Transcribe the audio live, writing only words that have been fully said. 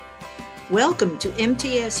Welcome to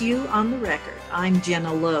MTSU On the Record. I'm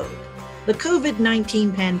Jenna Logue. The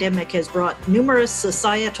COVID-19 pandemic has brought numerous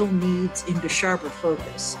societal needs into sharper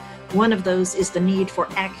focus. One of those is the need for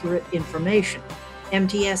accurate information.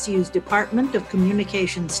 MTSU's Department of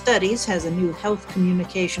Communication Studies has a new health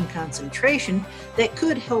communication concentration that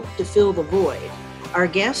could help to fill the void. Our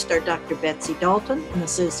guests are Dr. Betsy Dalton, an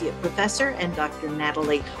associate professor, and Dr.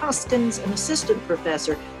 Natalie Hoskins, an assistant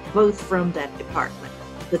professor, both from that department.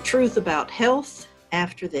 The truth about health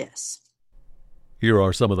after this. Here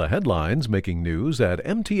are some of the headlines making news at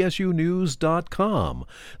mtsunews.com,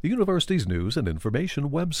 the university's news and information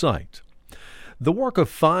website. The work of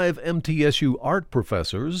 5 MTSU art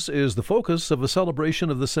professors is the focus of a celebration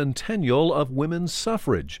of the centennial of women's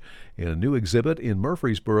suffrage in a new exhibit in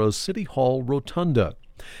Murfreesboro's City Hall Rotunda.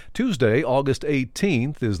 Tuesday, August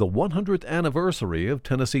 18th, is the 100th anniversary of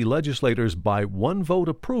Tennessee legislators' by one vote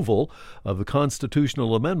approval of the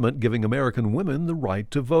constitutional amendment giving American women the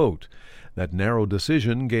right to vote. That narrow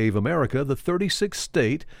decision gave America the 36th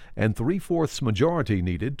state and 3/4 majority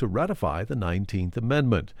needed to ratify the 19th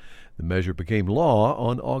Amendment. The measure became law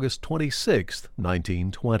on August 26,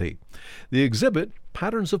 1920. The exhibit,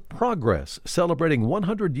 Patterns of Progress, celebrating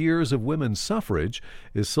 100 years of women's suffrage,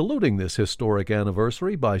 is saluting this historic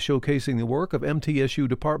anniversary by showcasing the work of MTSU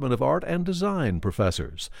Department of Art and Design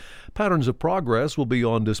professors. Patterns of Progress will be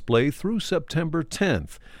on display through September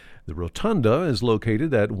 10th. The Rotunda is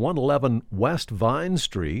located at 111 West Vine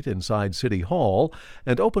Street inside City Hall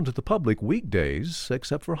and open to the public weekdays,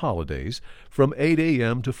 except for holidays, from 8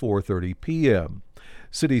 a.m. to 4:30 p.m.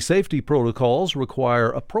 City safety protocols require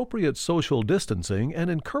appropriate social distancing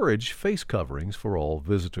and encourage face coverings for all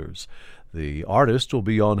visitors. The artists will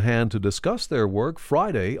be on hand to discuss their work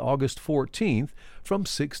Friday, August 14th from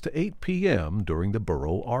 6 to 8 p.m. during the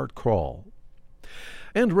Borough Art Crawl.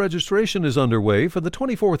 And registration is underway for the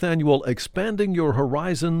 24th annual Expanding Your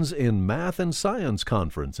Horizons in Math and Science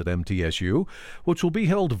Conference at MTSU, which will be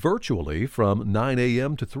held virtually from 9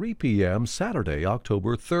 a.m. to 3 p.m. Saturday,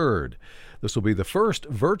 October 3rd. This will be the first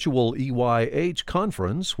virtual EYH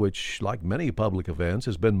conference, which, like many public events,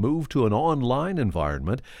 has been moved to an online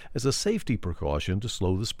environment as a safety precaution to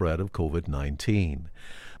slow the spread of COVID-19.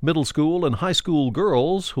 Middle school and high school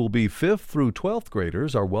girls who will be 5th through 12th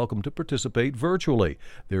graders are welcome to participate virtually.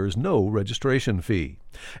 There is no registration fee.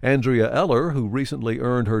 Andrea Eller, who recently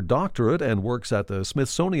earned her doctorate and works at the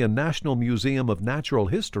Smithsonian National Museum of Natural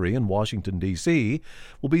History in Washington, D.C.,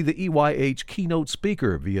 will be the EYH keynote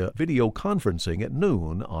speaker via video conferencing at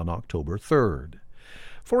noon on October 3rd.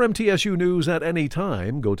 For MTSU News at any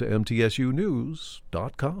time, go to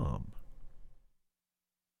mtsunews.com.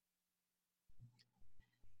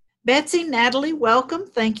 Betsy, Natalie, welcome.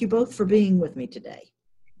 Thank you both for being with me today.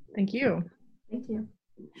 Thank you. Thank you.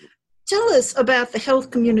 Tell us about the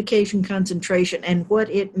health communication concentration and what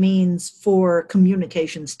it means for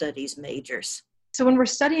communication studies majors. So when we're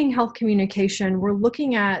studying health communication, we're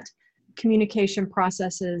looking at communication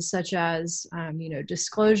processes such as,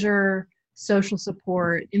 disclosure, social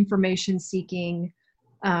support, information seeking,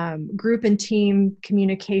 group and team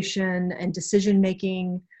communication and decision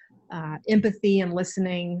making, empathy and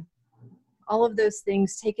listening, all of those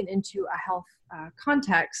things taken into a health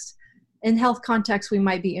context. In health context, we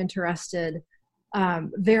might be interested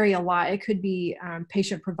vary a lot. It could be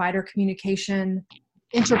patient-provider communication,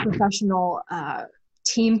 interprofessional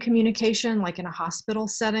team communication, like in a hospital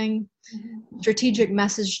setting, strategic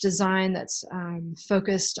message design that's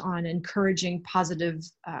focused on encouraging positive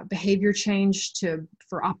behavior change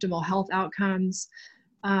for optimal health outcomes.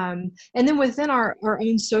 And then within our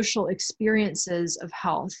own social experiences of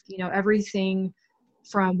health, everything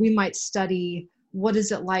from, we might study what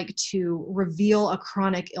is it like to reveal a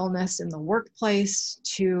chronic illness in the workplace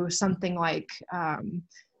to something like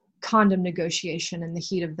condom negotiation in the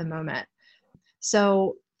heat of the moment.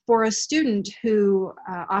 So for a student who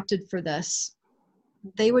opted for this,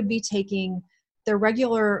 they would be taking their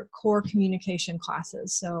regular core communication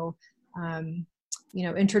classes. So,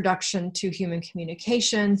 introduction to human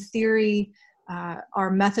communication theory, our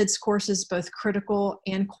methods courses, both critical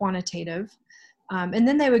and quantitative. And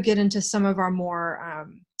then they would get into some of our more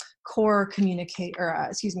core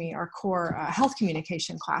health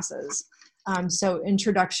communication classes. So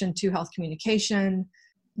introduction to health communication.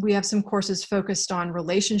 We have some courses focused on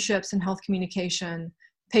relationships and health communication,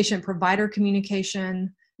 patient-provider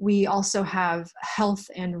communication. We also have health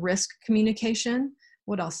and risk communication.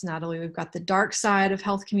 What else, Natalie? We've got the dark side of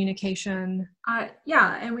health communication.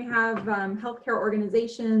 And we have healthcare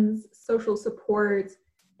organizations, social support,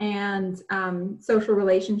 and social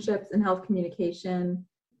relationships and health communication.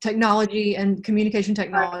 technology and communication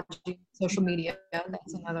technology, social media,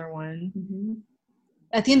 that's another one. Mm-hmm.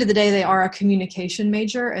 At the end of the day, they are a communication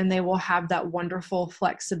major and they will have that wonderful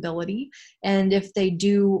flexibility. And if they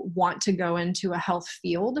do want to go into a health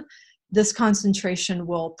field, this concentration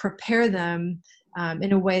will prepare them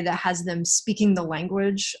in a way that has them speaking the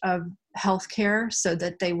language of healthcare so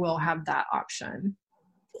that they will have that option.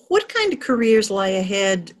 What kind of careers lie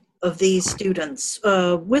ahead of these students,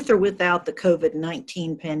 with or without the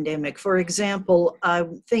COVID-19 pandemic? For example,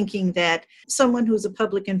 I'm thinking that someone who's a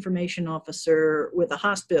public information officer with a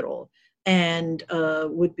hospital and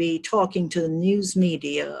would be talking to the news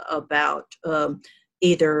media about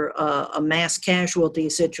either a mass casualty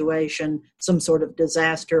situation, some sort of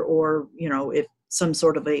disaster, or, if some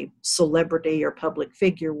sort of a celebrity or public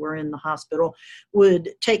figure were in the hospital, would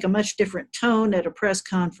take a much different tone at a press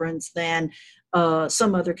conference than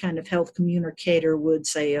some other kind of health communicator would,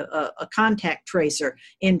 say a contact tracer,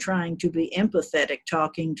 in trying to be empathetic,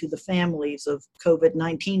 talking to the families of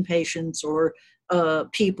COVID-19 patients or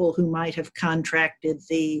people who might have contracted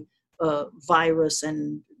the virus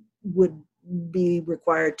and would be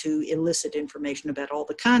required to elicit information about all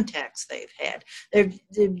the contacts they've had.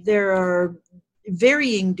 There are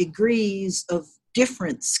varying degrees of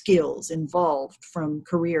different skills involved from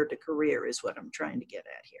career to career, is what I'm trying to get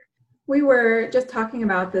at here. We were just talking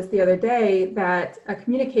about this the other day, that a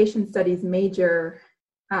communication studies major,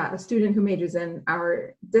 a student who majors in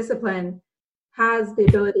our discipline, has the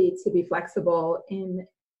ability to be flexible in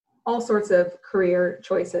all sorts of career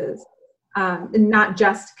choices, and not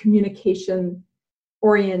just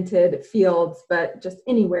communication-oriented fields, but just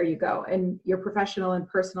anywhere you go in your professional and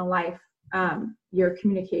personal life. Your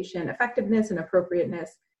communication effectiveness and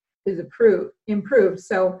appropriateness is improved.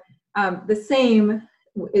 So the same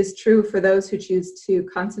is true for those who choose to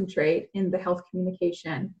concentrate in the health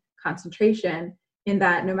communication concentration, in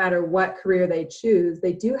that no matter what career they choose,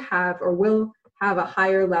 they do have or will have a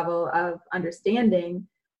higher level of understanding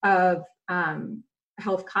of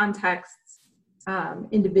health contexts,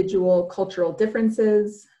 individual cultural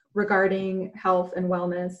differences regarding health and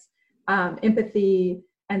wellness, empathy,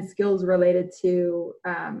 and skills related to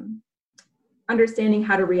understanding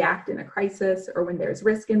how to react in a crisis or when there's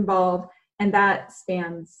risk involved. And that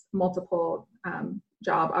spans multiple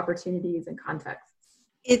job opportunities and contexts.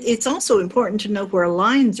 It's also important to know where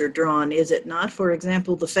lines are drawn, is it not? For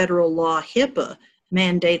example, the federal law HIPAA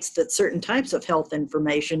mandates that certain types of health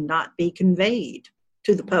information not be conveyed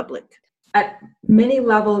to the public. At many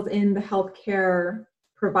levels in the healthcare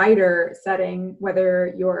provider setting,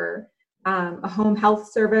 whether you're a home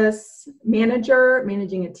health service manager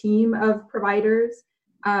managing a team of providers,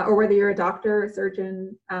 or whether you're a doctor, a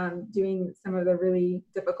surgeon, doing some of the really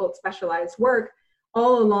difficult specialized work,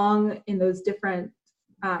 all along in those different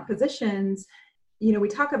positions, we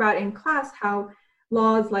talk about in class how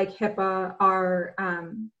laws like HIPAA are,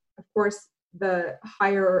 of course, the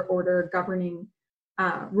higher order governing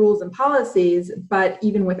rules and policies, but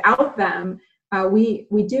even without them, we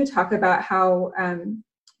do talk about how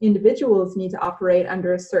individuals need to operate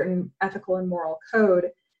under a certain ethical and moral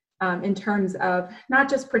code, in terms of not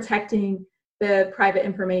just protecting the private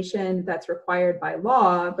information that's required by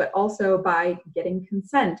law, but also by getting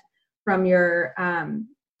consent from your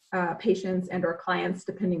patients and or clients,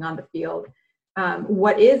 depending on the field.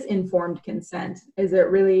 What is informed consent? Is it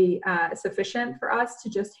really sufficient for us to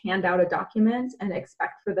just hand out a document and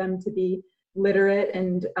expect for them to be literate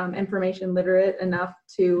and information literate enough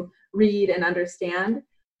to read and understand?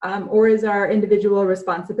 Or is our individual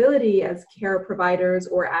responsibility as care providers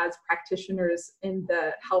or as practitioners in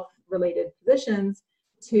the health-related positions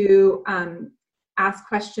to ask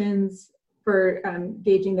questions for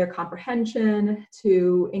gauging their comprehension,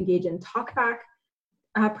 to engage in talkback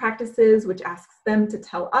practices, which asks them to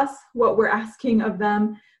tell us what we're asking of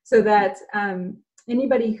them, so that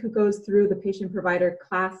anybody who goes through the patient-provider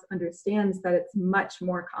class understands that it's much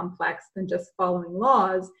more complex than just following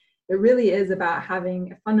laws. It really is about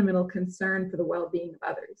having a fundamental concern for the well-being of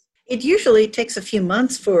others. It usually takes a few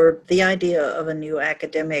months for the idea of a new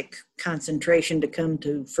academic concentration to come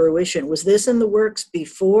to fruition. Was this in the works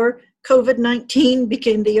before COVID-19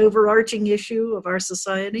 became the overarching issue of our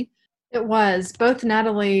society? It was. Both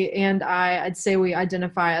Natalie and I'd say we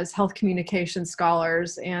identify as health communication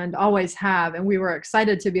scholars and always have. And we were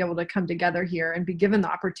excited to be able to come together here and be given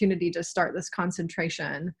the opportunity to start this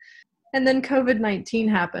concentration. And then COVID-19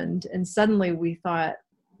 happened, and suddenly we thought,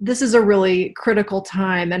 this is a really critical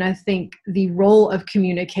time. And I think the role of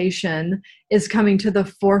communication is coming to the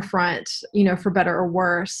forefront, for better or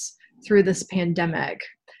worse, through this pandemic.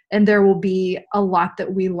 And there will be a lot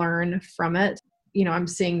that we learn from it. I'm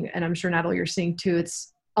seeing, and I'm sure Natalie, you're seeing too,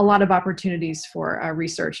 it's a lot of opportunities for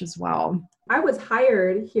research as well. I was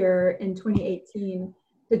hired here in 2018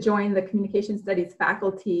 to join the communication studies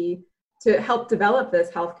faculty to help develop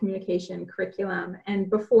this health communication curriculum. And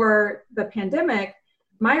before the pandemic,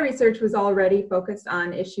 my research was already focused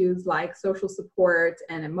on issues like social support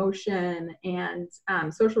and emotion and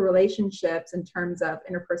social relationships in terms of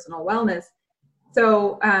interpersonal wellness.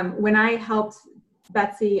 So when I helped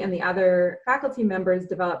Betsy and the other faculty members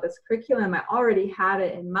develop this curriculum, I already had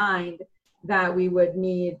it in mind that we would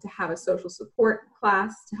need to have a social support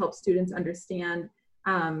class to help students understand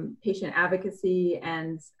patient advocacy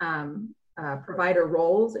and provider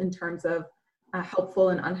roles in terms of helpful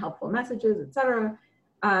and unhelpful messages, et cetera.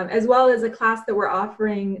 As well as a class that we're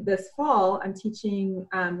offering this fall. I'm teaching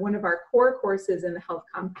one of our core courses in the health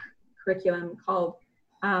curriculum called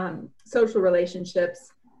Social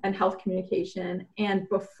Relationships and Health Communication. And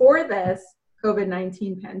before this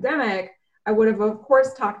COVID-19 pandemic, I would have, of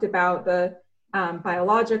course, talked about the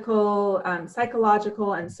biological,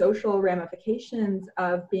 psychological, and social ramifications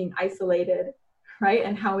of being isolated, right?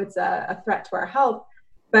 And how it's a threat to our health.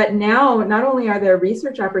 But now, not only are there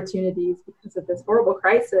research opportunities because of this horrible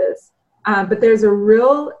crisis, but there's a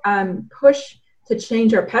real push to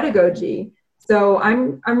change our pedagogy. So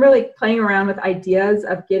I'm really playing around with ideas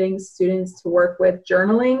of getting students to work with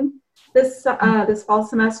journaling this fall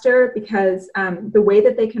semester, because the way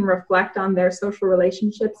that they can reflect on their social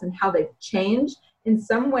relationships and how they've changed in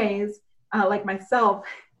some ways, like myself,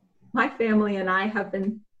 my family and I have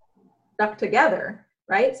been stuck together,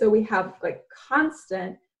 right? So we have like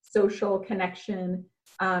constant social connection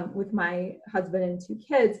with my husband and 2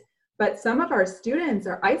 kids, but some of our students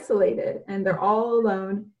are isolated and they're all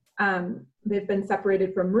alone. They've been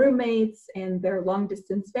separated from roommates and their long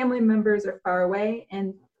distance family members are far away.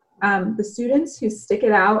 And the students who stick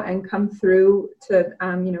it out and come through to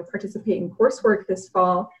participate in coursework this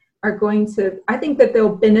fall are going to, I think that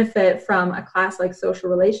they'll benefit from a class like social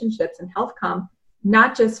relationships and health comm,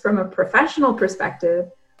 not just from a professional perspective,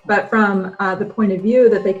 but from the point of view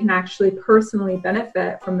that they can actually personally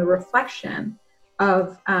benefit from the reflection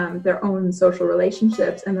of their own social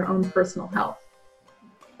relationships and their own personal health.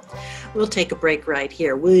 We'll take a break right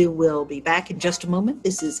here. We will be back in just a moment.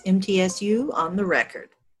 This is MTSU on the Record.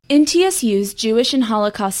 MTSU's Jewish and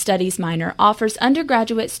Holocaust Studies minor offers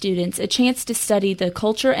undergraduate students a chance to study the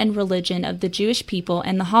culture and religion of the Jewish people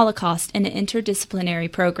and the Holocaust in an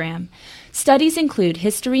interdisciplinary program. Studies include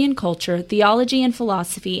history and culture, theology and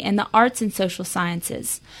philosophy, and the arts and social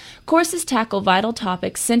sciences. Courses tackle vital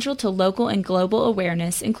topics central to local and global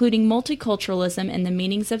awareness, including multiculturalism and the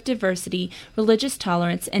meanings of diversity, religious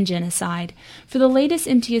tolerance, and genocide. For the latest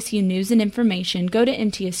MTSU news and information, go to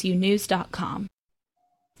mtsunews.com.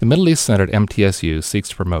 The Middle East Center at MTSU seeks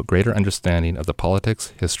to promote greater understanding of the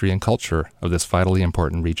politics, history, and culture of this vitally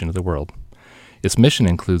important region of the world. Its mission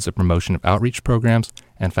includes the promotion of outreach programs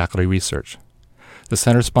and faculty research. The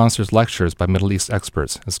center sponsors lectures by Middle East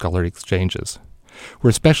experts and scholarly exchanges. We're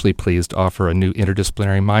especially pleased to offer a new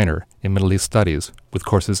interdisciplinary minor in Middle East Studies with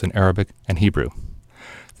courses in Arabic and Hebrew.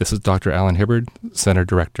 This is Dr. Alan Hibbard, Center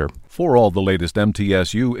Director. For all the latest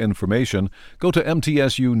MTSU information, go to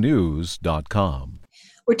mtsunews.com.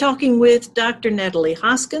 We're talking with Dr. Natalie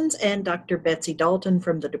Hoskins and Dr. Betsy Dalton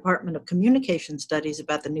from the Department of Communication Studies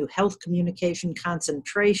about the new health communication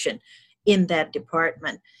concentration in that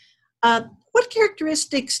department. What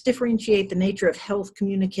characteristics differentiate the nature of health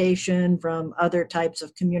communication from other types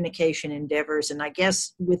of communication endeavors? And I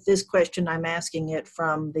guess with this question, I'm asking it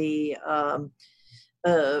from the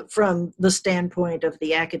standpoint of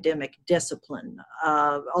the academic discipline,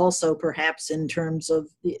 also perhaps in terms of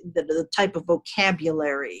the type of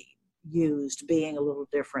vocabulary used being a little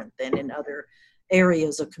different than in other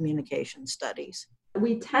areas of communication studies.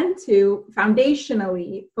 We tend to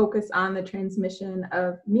foundationally focus on the transmission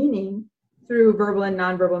of meaning through verbal and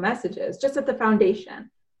nonverbal messages, just at the foundation.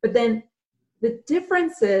 But then the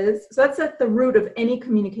differences, so that's at the root of any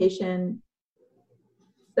communication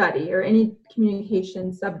study or any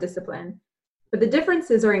communication subdiscipline. But the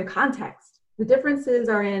differences are in context. The differences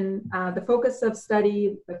are in the focus of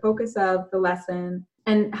study, the focus of the lesson.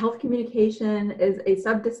 And health communication is a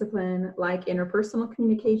subdiscipline like interpersonal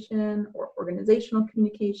communication or organizational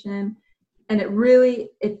communication. And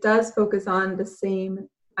it does focus on the same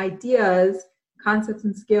ideas, concepts,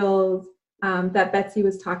 and skills that Betsy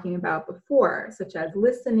was talking about before, such as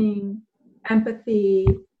listening, empathy.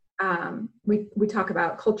 We talk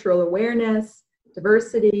about cultural awareness,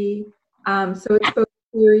 diversity. So it's both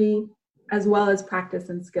theory as well as practice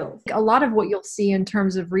and skills. A lot of what you'll see in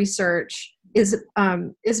terms of research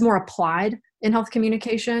is more applied in health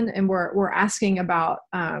communication, and we're asking about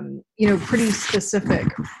pretty specific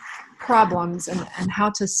problems and how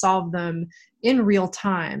to solve them in real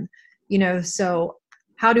time. So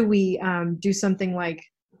how do we do something like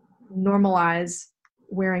normalize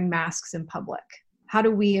wearing masks in public? How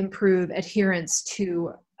do we improve adherence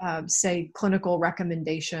to say clinical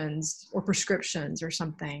recommendations or prescriptions or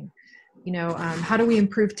something? How do we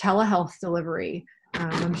improve telehealth delivery?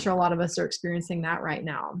 I'm sure a lot of us are experiencing that right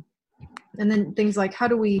now. And then things like how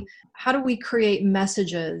do we create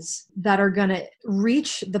messages that are going to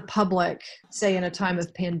reach the public, say in a time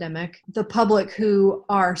of pandemic, the public who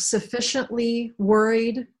are sufficiently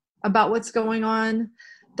worried about what's going on,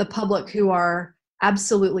 the public who are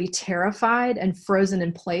absolutely terrified and frozen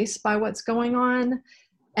in place by what's going on,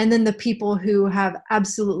 and then the people who have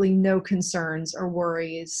absolutely no concerns or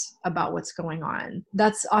worries about what's going on.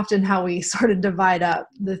 That's often how we sort of divide up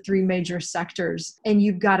the three major sectors. And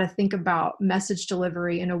you've got to think about message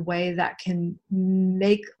delivery in a way that can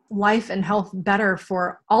make life and health better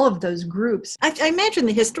for all of those groups. I imagine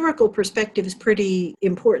the historical perspective is pretty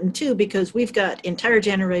important too, because we've got entire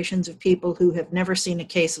generations of people who have never seen a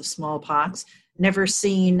case of smallpox, never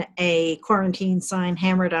seen a quarantine sign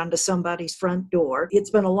hammered onto somebody's front door. It's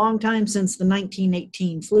been a long time since the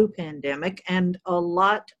 1918 flu pandemic, and a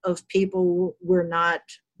lot of people were not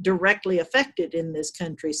directly affected in this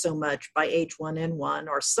country so much by H1N1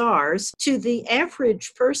 or SARS. To the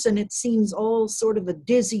average person, it seems all sort of a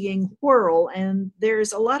dizzying whirl, and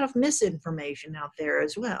there's a lot of misinformation out there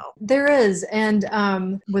as well. There is, and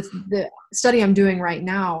with the study I'm doing right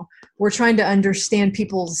now, we're trying to understand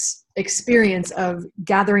people's experience of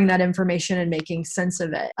gathering that information and making sense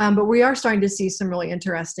of it. But we are starting to see some really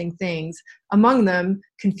interesting things. Among them,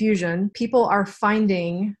 confusion. People are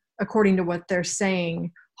finding, according to what they're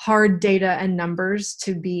saying, hard data and numbers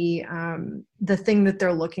to be the thing that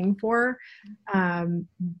they're looking for.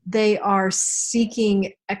 They are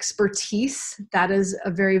seeking expertise. That is a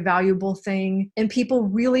very valuable thing. And people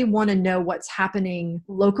really want to know what's happening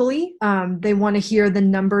locally. They want to hear the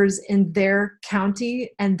numbers in their county,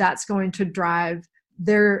 and that's going to drive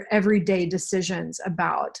their everyday decisions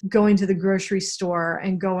about going to the grocery store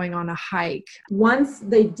and going on a hike. Once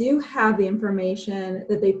they do have the information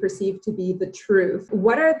that they perceive to be the truth,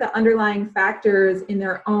 what are the underlying factors in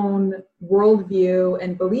their own worldview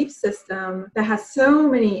and belief system that has so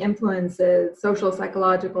many influences, social,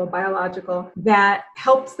 psychological, biological, that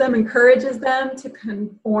helps them, encourages them to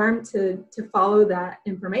conform, to follow that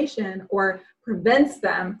information, or prevents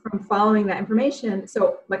them from following that information?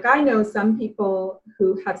 So like, I know some people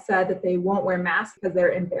who have said that they won't wear masks because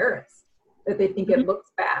they're embarrassed, that they think it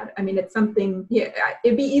looks bad. I mean, it's something,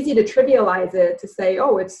 it'd be easy to trivialize it, to say,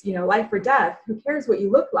 oh, it's, life or death. Who cares what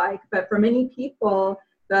you look like? But for many people,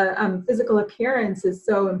 the physical appearance is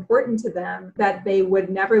so important to them that they would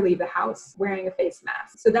never leave the house wearing a face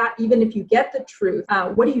mask. So that even if you get the truth,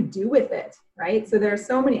 what do you do with it, right? So there are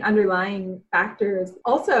so many underlying factors.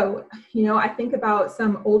 Also, I think about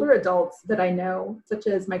some older adults that I know, such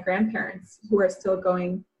as my grandparents, who are still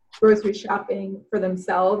going grocery shopping for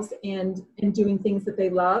themselves and doing things that they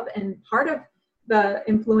love. And part of the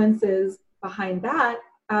influences behind that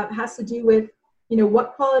has to do with,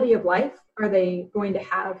 what quality of life are they going to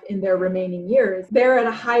have in their remaining years? They're at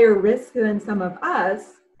a higher risk than some of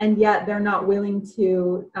us, and yet they're not willing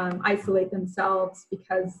to isolate themselves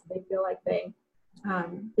because they feel like they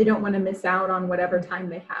don't want to miss out on whatever time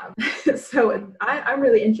they have. So I'm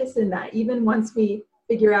really interested in that. Even once we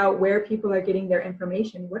figure out where people are getting their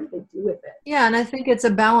information, what do they do with it? Yeah, and I think it's a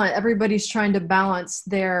balance. Everybody's trying to balance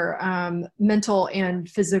their mental and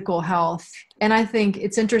physical health. And I think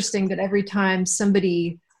it's interesting that every time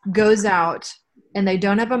somebody goes out and they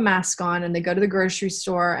don't have a mask on and they go to the grocery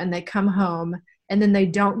store and they come home and then they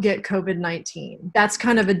don't get COVID-19, that's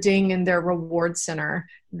kind of a ding in their reward center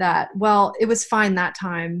that, well, it was fine that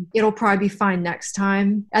time. It'll probably be fine next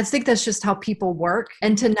time. I think that's just how people work.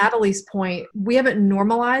 And to Natalie's point, we haven't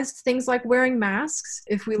normalized things like wearing masks.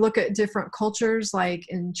 If we look at different cultures, like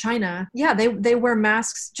in China, they wear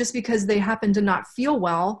masks just because they happen to not feel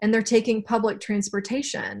well and they're taking public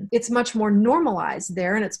transportation. It's much more normalized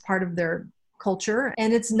there, and it's part of their culture,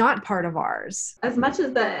 and it's not part of ours. As much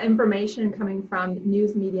as the information coming from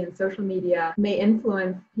news media and social media may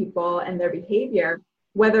influence people and their behavior,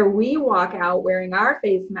 whether we walk out wearing our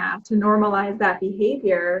face mask to normalize that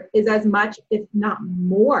behavior is as much, if not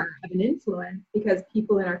more, of an influence, because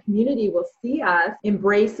people in our community will see us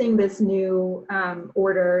embracing this new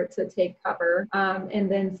order to take cover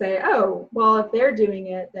and then say, oh, well, if they're doing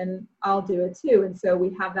it, then I'll do it too. And so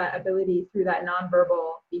we have that ability through that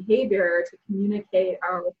nonverbal behavior to communicate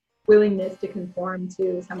our willingness to conform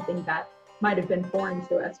to something that might have been foreign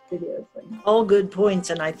to us previously. All good points,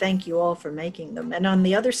 and I thank you all for making them. And on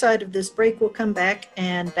the other side of this break, we'll come back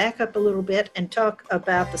and back up a little bit and talk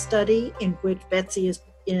about the study in which Betsy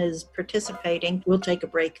is participating. We'll take a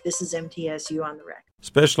break. This is MTSU on the Record.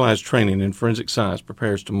 Specialized training in forensic science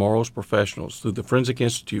prepares tomorrow's professionals through the Forensic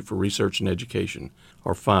Institute for Research and Education,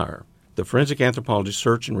 or FIRE. The Forensic Anthropology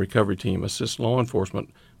Search and Recovery Team assists law enforcement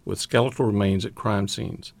with skeletal remains at crime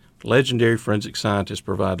scenes. Legendary forensic scientists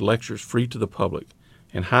provide lectures free to the public,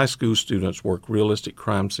 and high school students work realistic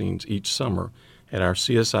crime scenes each summer at our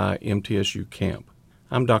CSI MTSU camp.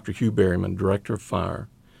 I'm Dr. Hugh Berryman, Director of FIRE.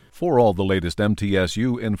 For all the latest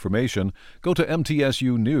MTSU information, go to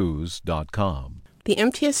mtsunews.com. The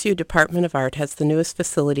MTSU Department of Art has the newest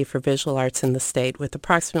facility for visual arts in the state with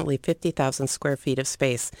approximately 50,000 square feet of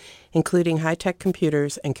space, including high-tech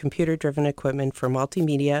computers and computer-driven equipment for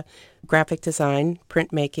multimedia, graphic design,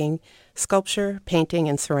 printmaking, sculpture, painting,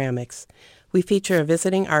 and ceramics. We feature a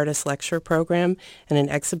visiting artist lecture program and an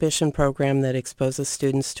exhibition program that exposes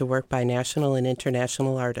students to work by national and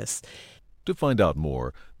international artists. To find out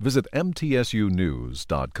more, visit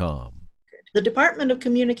mtsunews.com. The Department of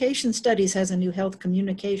Communication Studies has a new health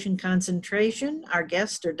communication concentration. Our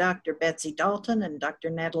guests are Dr. Betsy Dalton and Dr.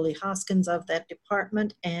 Natalie Hoskins of that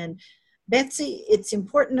department. And Betsy, it's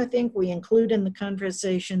important, I think, we include in the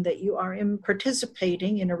conversation that you are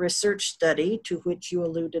participating in a research study to which you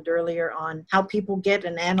alluded earlier on how people get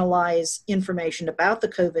and analyze information about the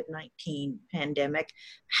COVID-19 pandemic.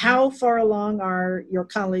 How far along are your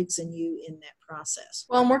colleagues and you in that process?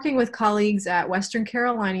 Well, I'm working with colleagues at Western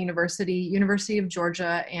Carolina University, University of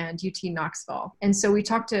Georgia, and UT Knoxville. And so we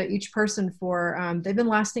talked to each person for, they've been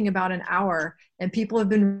lasting about an hour, and people have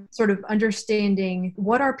been sort of understanding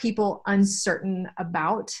what are people uncertain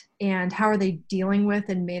about and how are they dealing with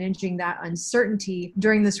and managing that uncertainty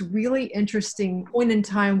during this really interesting point in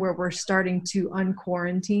time where we're starting to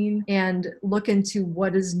unquarantine and look into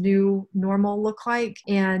what does new normal look like.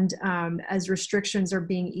 And as restrictions are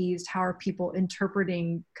being eased, how are people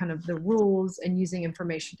interpreting kind of the rules and using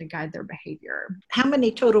information to guide their behavior? How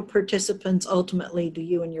many total participants ultimately do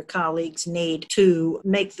you and your colleagues need to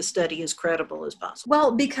make the study as credible as possible?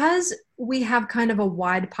 Well, because we have kind of a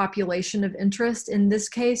wide population of interest. In this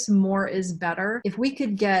case, more is better. If we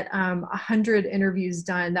could get 100 interviews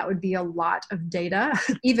done, that would be a lot of data.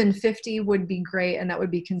 Even 50 would be great, and that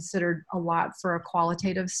would be considered a lot for a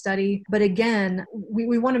qualitative study. But again,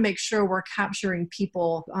 we want to make sure we're capturing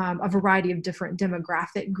people, a variety of different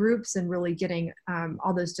demographic groups, and really getting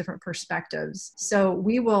all those different perspectives. So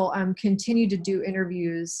we will continue to do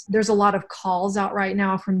interviews. There's a lot of calls out right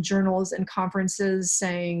now from journals and conferences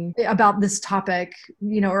saying about this topic,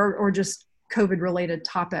 or just COVID-related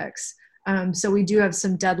topics. So we do have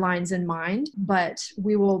some deadlines in mind, but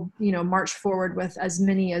we will, march forward with as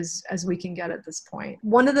many as we can get at this point.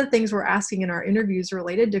 One of the things we're asking in our interviews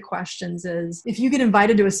related to questions is, if you get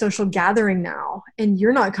invited to a social gathering now and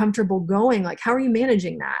you're not comfortable going, like, how are you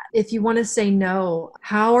managing that? If you want to say no,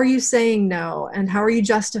 how are you saying no? And how are you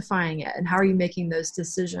justifying it? And how are you making those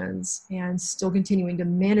decisions and still continuing to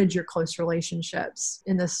manage your close relationships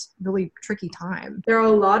in this really tricky time? There are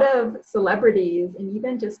a lot of celebrities and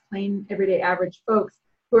even just plain everyday average folks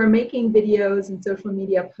who are making videos and social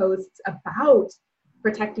media posts about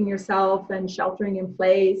protecting yourself and sheltering in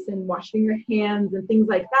place and washing your hands and things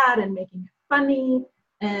like that, and making it funny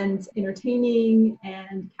and entertaining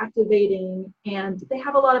and captivating. And they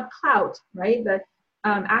have a lot of clout, right? The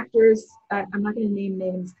actors, I'm not going to name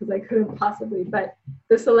names because I couldn't possibly, but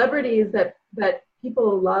the celebrities that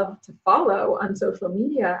people love to follow on social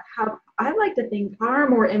media have, I like to think, far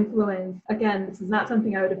more influence. Again, this is not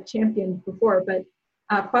something I would have championed before, but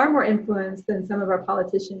far more influence than some of our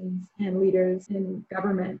politicians and leaders in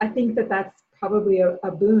government. I think that that's probably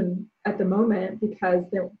a boon at the moment because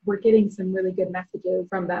we're getting some really good messages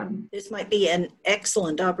from them. This might be an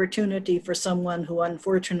excellent opportunity for someone who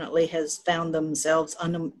unfortunately has found themselves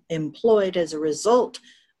unemployed as a result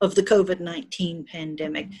of the COVID-19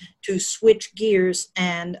 pandemic to switch gears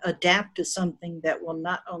and adapt to something that will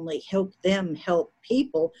not only help them help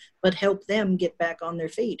people, but help them get back on their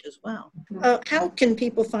feet as well. How can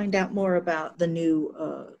people find out more about the new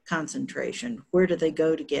concentration? Where do they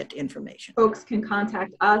go to get information? Folks can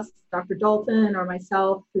contact us, Dr. Dalton or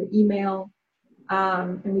myself, through email,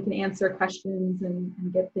 and we can answer questions and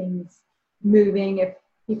get things moving if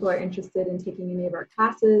people are interested in taking any of our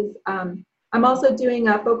classes. I'm also doing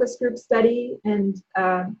a focus group study and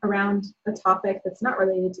around a topic that's not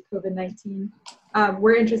related to COVID-19.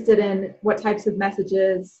 We're interested in what types of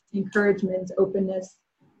messages, encouragement, openness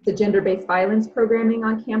to gender-based violence programming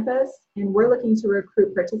on campus, and we're looking to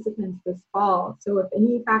recruit participants this fall. So if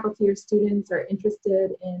any faculty or students are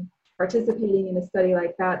interested in participating in a study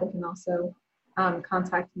like that, they can also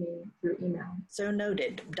contact me through email. So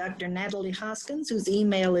noted. Dr. Natalie Hoskins, whose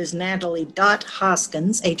email is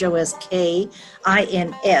natalie.hoskins, HOSKINS,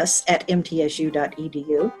 at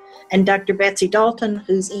mtsu.edu, and Dr. Betsy Dalton,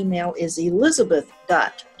 whose email is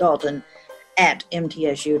elizabeth.dalton at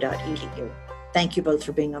mtsu.edu. Thank you both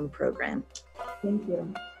for being on the program. Thank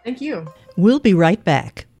you. Thank you. We'll be right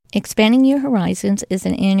back. Expanding Your Horizons is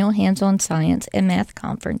an annual hands-on science and math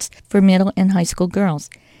conference for middle and high school girls.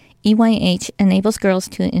 EYH enables girls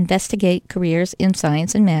to investigate careers in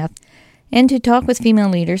science and math and to talk with female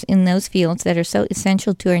leaders in those fields that are so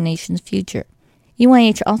essential to our nation's future.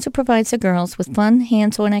 EYH also provides the girls with fun,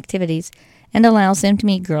 hands-on activities and allows them to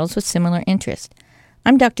meet girls with similar interests.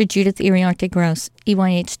 I'm Dr. Judith Iriarte-Gross,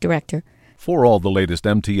 EYH Director. For all the latest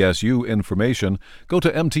MTSU information, go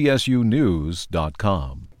to mtsunews.com.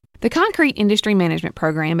 The Concrete Industry Management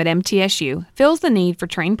Program at MTSU fills the need for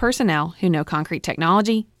trained personnel who know concrete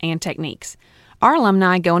technology and techniques. Our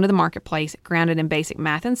alumni go into the marketplace grounded in basic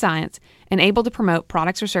math and science and able to promote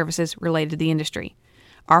products or services related to the industry.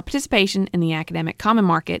 Our participation in the academic common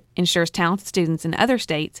market ensures talented students in other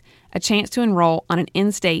states a chance to enroll on an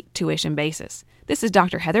in-state tuition basis. This is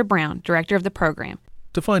Dr. Heather Brown, Director of the program.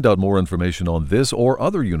 To find out more information on this or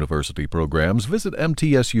other university programs, visit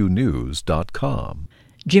mtsunews.com.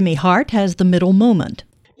 Jimmy Hart has the middle moment.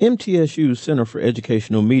 MTSU's Center for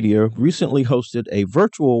Educational Media recently hosted a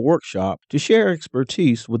virtual workshop to share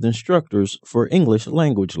expertise with instructors for English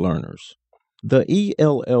language learners. The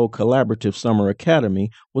ELL Collaborative Summer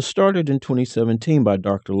Academy was started in 2017 by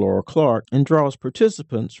Dr. Laura Clark and draws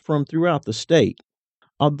participants from throughout the state.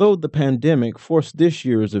 Although the pandemic forced this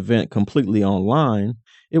year's event completely online,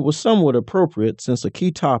 it was somewhat appropriate since a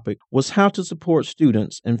key topic was how to support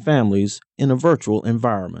students and families in a virtual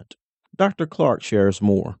environment. Dr. Clark shares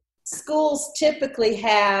more. Schools typically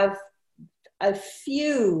have a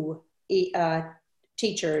few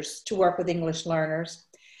teachers to work with English learners.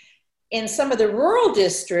 In some of the rural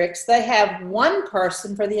districts, they have one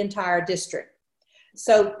person for the entire district.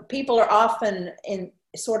 So people are often in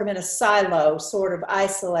a silo, sort of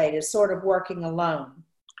isolated, sort of working alone.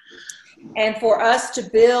 And for us to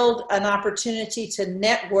build an opportunity to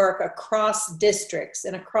network across districts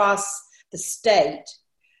and across the state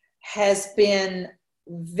has been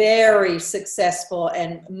very successful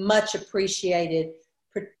and much appreciated,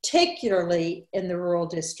 particularly in the rural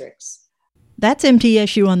districts. That's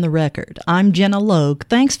MTSU on the Record. I'm Jenna Logue.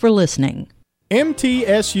 Thanks for listening.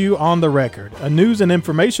 MTSU on the Record, a news and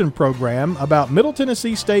information program about Middle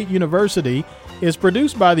Tennessee State University, is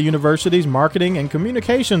produced by the university's Marketing and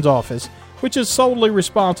Communications Office, which is solely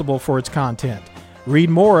responsible for its content. Read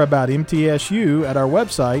more about MTSU at our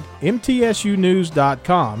website,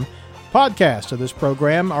 mtsunews.com. Podcasts of this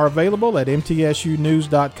program are available at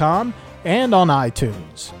mtsunews.com and on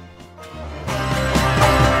iTunes.